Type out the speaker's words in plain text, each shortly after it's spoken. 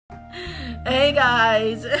Hey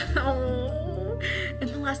guys! Oh, in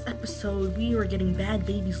the last episode, we were getting bad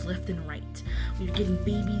babies left and right. We were getting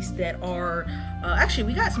babies that are... actually,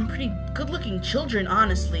 we got some pretty good-looking children,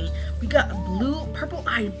 honestly. We got blue,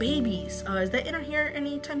 purple-eyed babies. Is that in our hair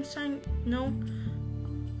anytime soon? No?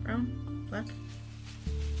 Brown? Black?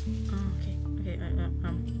 Okay.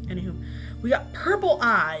 Anywho. We got purple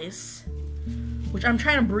eyes, which I'm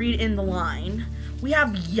trying to breed in the line. We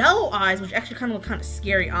have yellow eyes, which actually kind of look kind of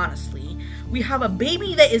scary, honestly. We have a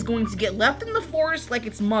baby that is going to get left in the forest like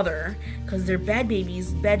its mother, because they're bad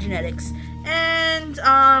babies, bad genetics. And,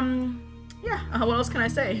 yeah, what else can I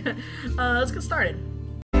say? Let's get started.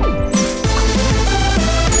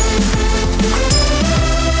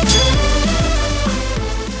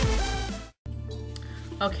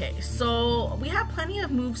 Okay, so we have plenty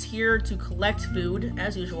of moves here to collect food,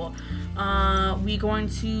 as usual. We're going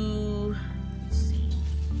to...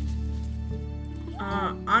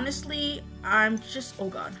 honestly, I'm just, oh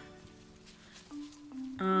god.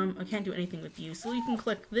 I can't do anything with you. So you can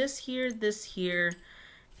collect this here,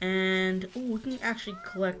 and, oh, we can actually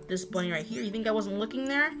collect this bunny right here. You think I wasn't looking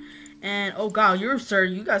there? And, oh god,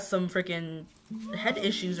 you got some freaking head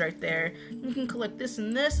issues right there. You can collect this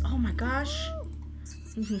and this. Oh my gosh.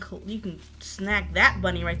 You can snag that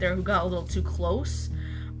bunny right there who got a little too close.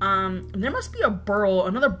 There must be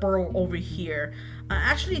another burrow over here. I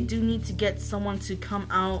actually do need to get someone to come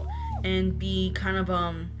out and be kind of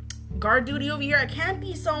guard duty over here. I can't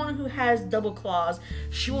be someone who has double claws.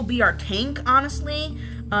 She will be our tank, honestly,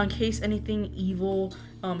 in case anything evil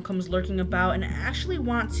comes lurking about. And I actually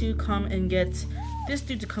want to come and get this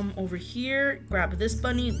dude to come over here, grab this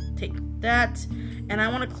bunny, take that, and I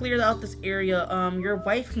want to clear out this area. Your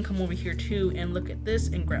wife can come over here too and look at this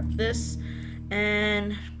and grab this,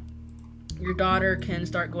 and your daughter can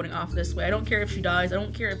start going off this way. I don't care if she dies. I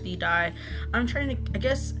don't care if they die. I'm trying to, I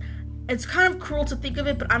guess, it's kind of cruel to think of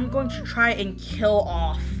it, but I'm going to try and kill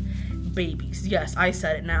off babies. Yes, I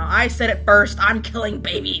said it now. I said it first. I'm killing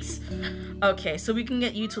babies. Okay, so we can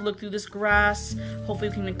get you to look through this grass. Hopefully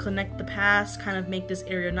we can connect the paths, kind of make this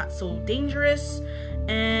area not so dangerous.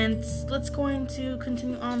 And let's go into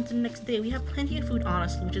continue on to the next day. We have plenty of food,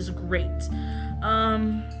 honestly, which is great.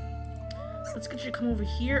 Let's get you to come over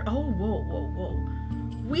here. Oh, whoa.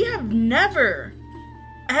 We have never,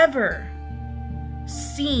 ever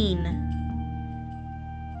seen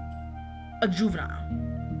a juvenile.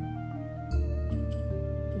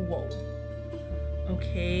 Whoa.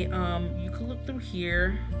 Okay, you can look through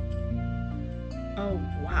here. Oh,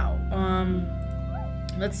 wow.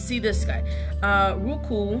 Let's see this guy.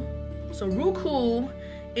 Ruku. So Ruku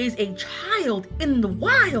is a child in the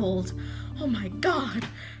wild. Oh my god.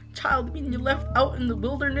 Child being left out in the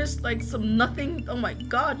wilderness like some nothing. Oh my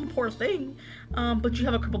god, you poor thing. But you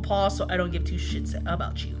have a crippled paw, so I don't give two shits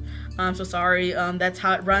about you. I'm so sorry. That's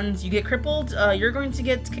how it runs. You get crippled, you're going to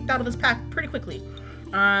get kicked out of this pack pretty quickly.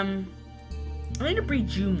 I need to breed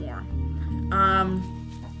you more. Oh,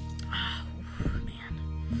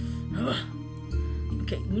 man. Ugh.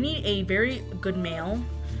 Okay, we need a very good male.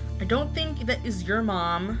 I don't think that is your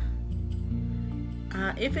mom.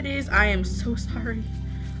 If it is, I am so sorry.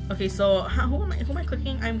 Okay, so who am I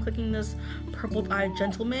clicking? I'm clicking this purple-eyed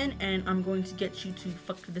gentleman, and I'm going to get you to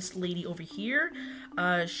fuck this lady over here.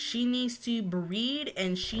 She needs to breed,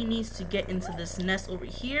 and she needs to get into this nest over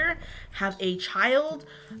here, have a child.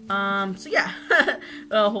 So yeah,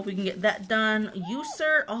 hope we can get that done. You,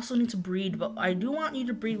 sir, also need to breed, but I do want you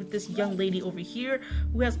to breed with this young lady over here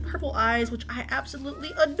who has purple eyes, which I absolutely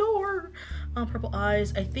adore. Purple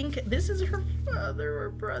eyes. I think this is her father or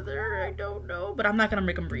brother. I don't know, but I'm not gonna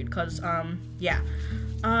make them breed because, yeah.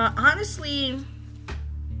 Honestly,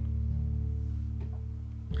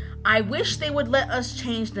 I wish they would let us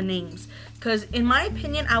change the names, because in my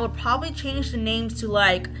opinion, I would probably change the names to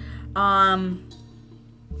like,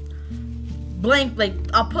 blank, like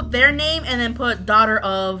I'll put their name and then put daughter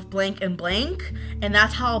of blank and blank, and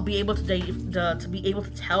that's how I'll be able to be able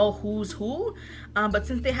to tell who's who. But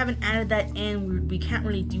since they haven't added that in, we can't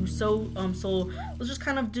really do so. So let's just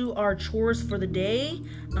kind of do our chores for the day.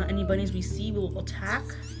 Any bunnies we see, we'll attack.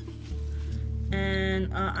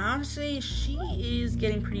 And honestly, she is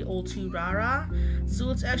getting pretty old too, Rara. So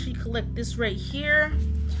let's actually collect this right here.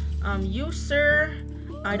 You, sir,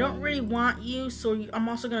 I don't really want you, so I'm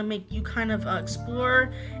also gonna make you kind of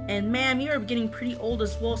explore. And ma'am, you're getting pretty old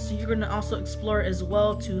as well, so you're gonna also explore as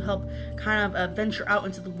well to help kind of venture out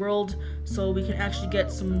into the world, so we can actually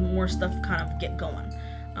get some more stuff kind of get going.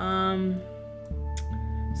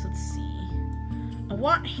 So let's see. I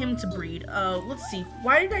want him to breed. Let's see.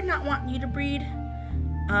 Why did I not want you to breed?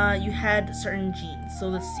 You had certain genes. So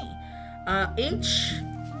let's see. H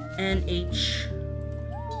and H.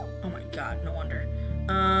 Oh my god, no wonder.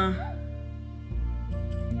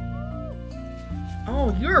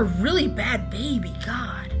 Oh, you're a really bad baby,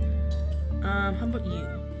 God. How about you?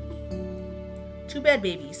 2 bad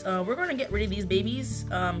babies. We're gonna get rid of these babies,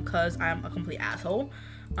 cause I'm a complete asshole.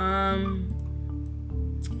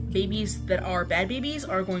 Babies that are bad babies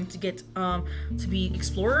are going to get, to be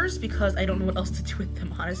explorers, because I don't know what else to do with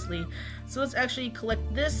them, honestly. So let's actually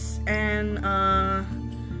collect this, and,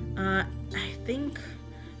 I think,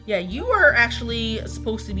 yeah, you are actually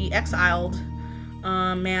supposed to be exiled.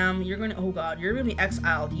 Ma'am, you're gonna, oh god, you're gonna be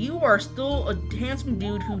exiled. You are still a handsome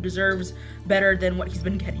dude who deserves better than what he's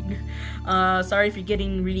been getting. Sorry if you're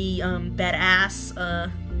getting really, badass,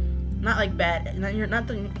 not like bad, you're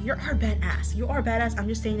badass. You are badass, I'm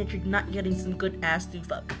just saying that you're not getting some good ass to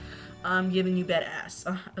fuck. I'm giving you badass,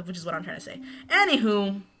 which is what I'm trying to say.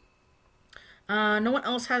 Anywho, no one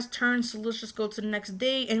else has turns, so let's just go to the next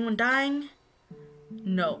day. Anyone dying?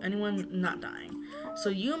 No, anyone not dying. So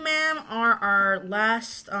you, ma'am, are our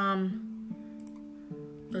last,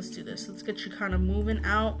 let's do this. Let's get you kind of moving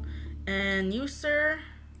out. And you, sir,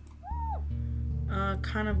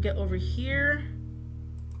 kind of get over here.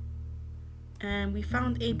 And we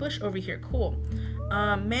found a bush over here. Cool.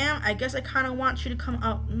 Ma'am, I guess I kind of want you to come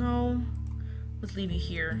out. No, let's leave you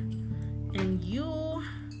here. And you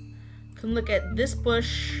can look at this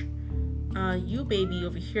bush. You, baby,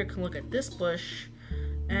 over here can look at this bush.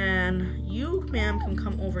 And you, ma'am, can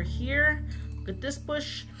come over here. Look at this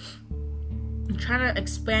bush. I'm trying to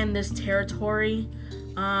expand this territory.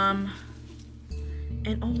 And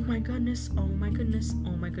oh my goodness, oh my goodness,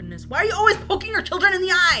 oh my goodness. Why are you always poking your children in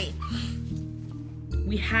the eye?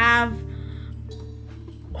 We have,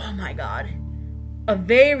 oh my god, a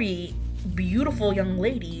very beautiful young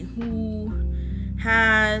lady who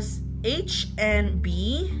has H and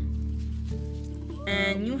B.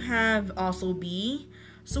 And you have also B.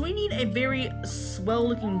 So we need a very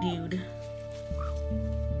swell-looking dude.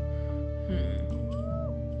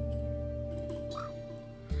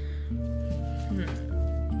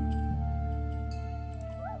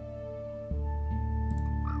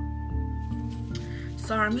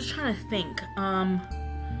 Sorry, I'm just trying to think.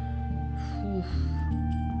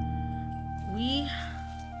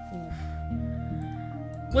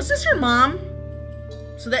 Was this your mom?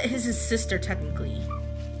 So that is his sister, technically.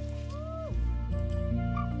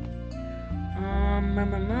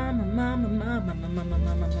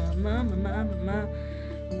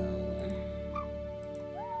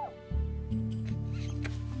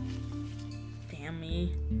 Damn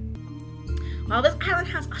me. Wow, this island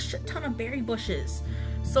has a shit ton of berry bushes.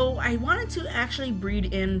 So I wanted to actually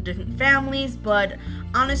breed in different families, but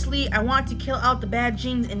honestly, I want to kill out the bad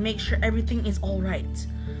genes and make sure everything is alright.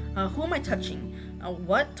 Who am I touching?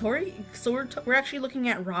 What? Tori? So we're actually looking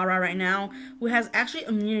at Rara right now, who has actually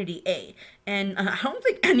immunity A. And I don't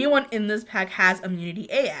think anyone in this pack has immunity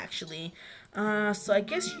A, actually. So I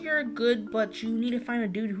guess you're good, but you need to find a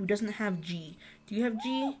dude who doesn't have G. Do you have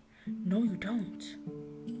G? No, you don't.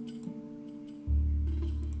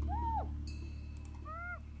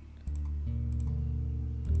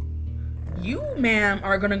 You, ma'am,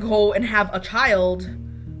 are gonna go and have a child.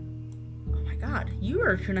 Oh my god, you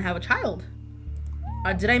are gonna have a child.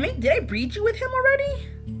 Did I breed you with him already?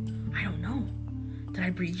 I don't know. Did I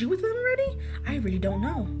breed you with him already? I really don't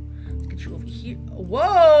know. Let's get you over here.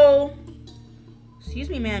 Whoa! Excuse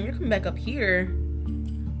me, ma'am. You're coming back up here.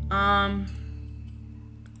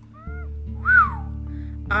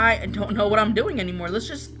 I don't know what I'm doing anymore. Let's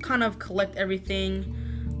just kind of collect everything.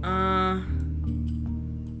 I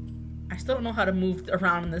still don't know how to move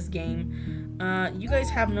around in this game. You guys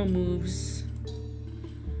have no moves.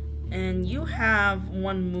 And you have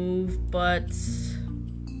one move, but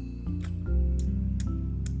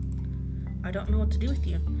I don't know what to do with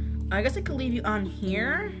you. I guess I could leave you on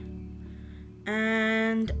here.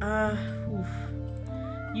 And,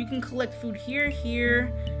 you can collect food here,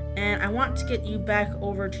 and I want to get you back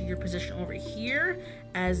over to your position over here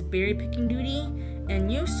as berry picking duty. And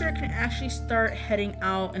you, sir, can actually start heading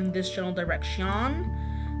out in this general direction.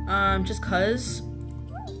 Just cause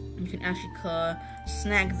you can actually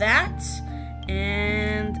snag that.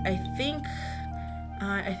 And I think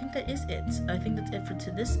that is it. I think that's it for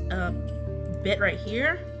this bit right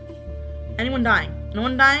here. Anyone dying? No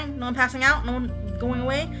one dying? No one passing out? No one going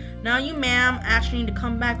away? Now you, ma'am, actually need to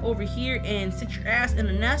come back over here and sit your ass in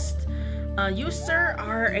a nest. You, sir,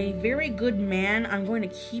 are a very good man. I'm going to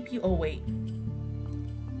keep you. Oh, wait.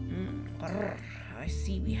 I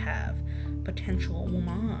see we have potential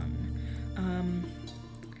woman.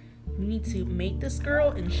 We need to mate this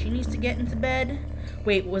girl, and she needs to get into bed.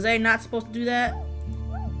 Wait, was I not supposed to do that?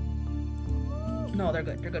 No, they're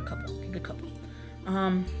good. They're a good couple. Good couple.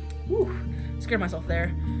 Whew, scared myself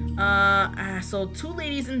there. So 2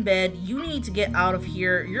 ladies in bed. You need to get out of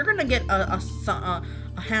here. You're gonna get a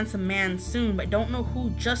handsome man soon, but don't know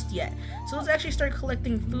who just yet. So let's actually start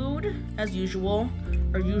collecting food as usual.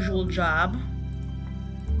 Our usual job.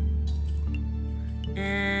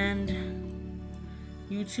 And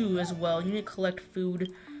you too as well. You need to collect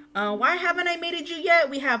food. Why haven't I mated you yet?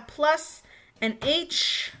 We have plus and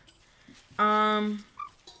H.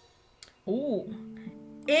 Ooh.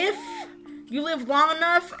 If you live long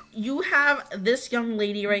enough, you have this young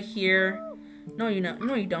lady right here. No, you know,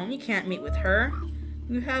 no, you don't. You can't mate with her.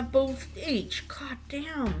 You have both H. God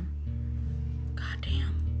damn. God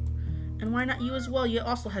damn. And why not you as well? You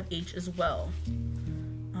also have H as well.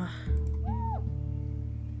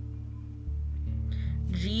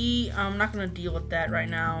 G, I'm not gonna deal with that right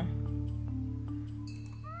now.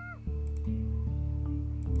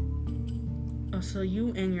 Oh, so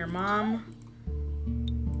you and your mom.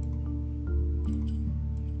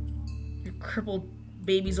 Your crippled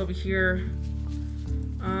babies over here.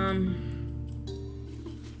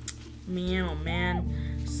 Man, oh man.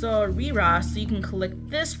 So, Rira, so you can collect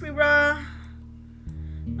this, Rira.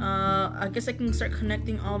 I guess I can start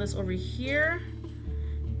connecting all this over here.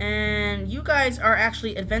 And you guys are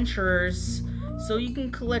actually adventurers, so you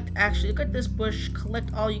can collect, actually, look at this bush,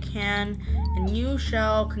 collect all you can, and you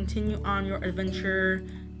shall continue on your adventure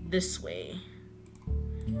this way.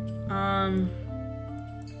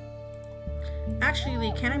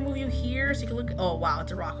 Actually, can I move you here so you can look? Oh wow,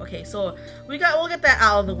 it's a rock. Okay, so we'll get that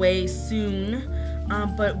out of the way soon.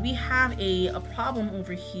 But we have a problem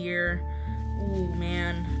over here. Ooh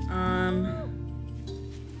man.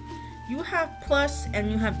 You have plus and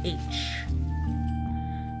you have H.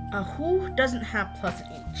 Who doesn't have plus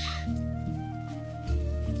and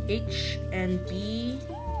H? H and B.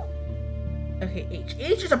 Okay, H.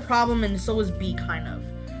 H is a problem and so is B, kind of.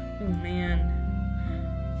 Oh man.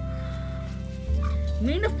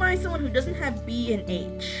 We need to find someone who doesn't have B and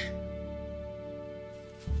H.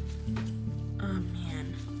 Oh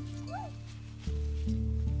man.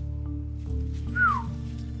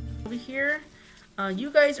 Over here.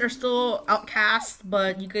 You guys are still outcast,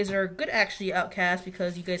 but you guys are good actually outcast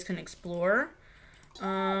because you guys can explore.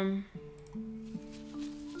 Ooh,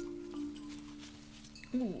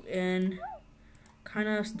 and kind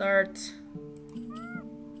of start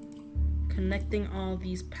connecting all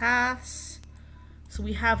these paths. So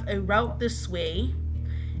we have a route this way,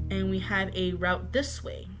 and we have a route this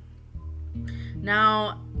way.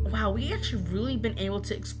 Now, wow, we actually really been able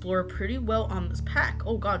to explore pretty well on this pack.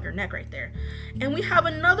 Oh god, your neck right there. And we have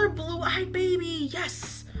another blue-eyed baby,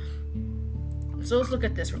 yes! So let's look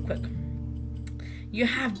at this real quick. You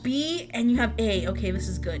have B and you have A. Okay, this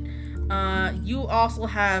is good. You also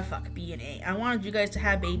have, B and A. I wanted you guys to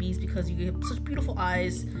have babies because you have such beautiful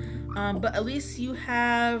eyes. But at least you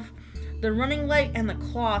have the running light and the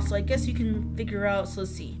claw, so I guess you can figure out, so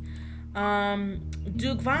let's see.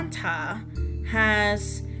 Dugvanta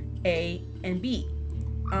has A and B.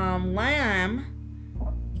 Lamb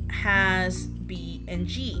has B and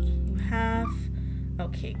G. You have,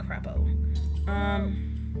 okay, crapo.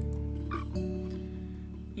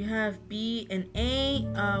 You have B and A.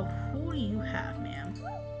 Who do you have, ma'am?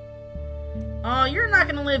 Oh, you're not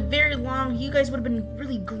gonna live very long. You guys would have been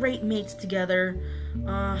really great mates together.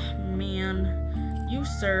 Man, you,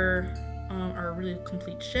 sir, are really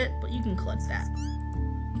complete shit, but you can collect that.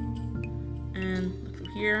 And look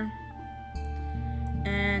through here.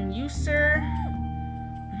 And you, sir,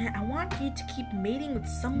 man, I want you to keep mating with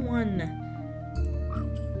someone.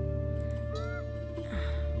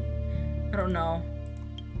 I don't know.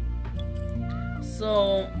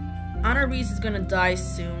 So, Anna Reese is gonna die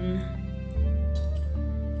soon.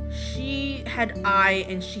 She had I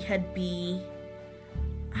and she had B.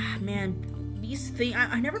 Man, these things,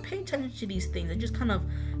 I never paid attention to these things. I just kind of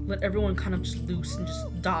let everyone kind of just loose and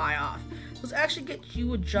just die off. Let's actually get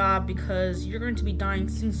you a job because you're going to be dying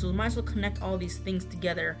soon, so we might as well connect all these things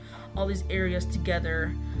together, all these areas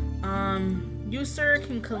together. You, sir,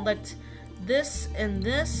 can collect this, and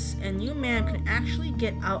you, ma'am, can actually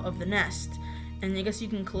get out of the nest. And I guess you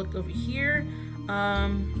can collect over here.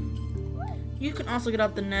 You can also get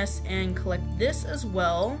out the nest and collect this as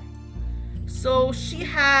well. So she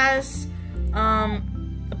has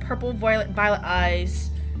the purple violet eyes,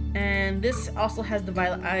 and this also has the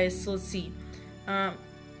violet eyes. So let's see,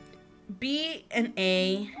 B and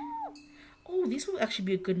A. Oh, these will actually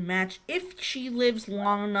be a good match if she lives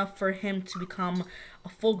long enough for him to become a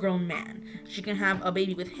full-grown man. She can have a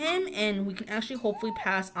baby with him, and we can actually hopefully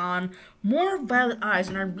pass on more violet eyes.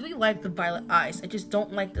 And I really like the violet eyes. I just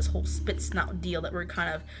don't like this whole spit snout deal that we're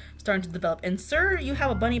kind of starting to develop. And sir, you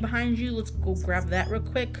have a bunny behind you. Let's go grab that real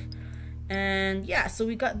quick. And yeah, so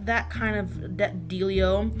we got that kind of that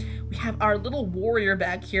dealio. We have our little warrior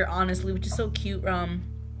back here, honestly, which is so cute.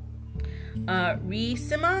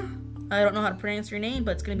 Risima. I don't know how to pronounce your name,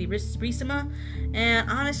 but it's gonna be Risima. And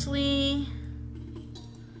honestly,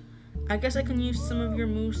 I guess I can use some of your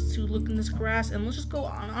moves to look in this grass. And let's just go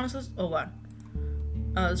on. Honestly, oh god.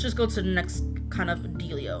 Let's just go to the next kind of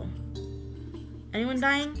dealio. Anyone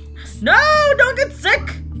dying? No! Don't get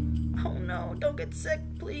sick! Oh no, don't get sick,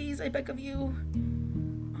 please. I beg of you.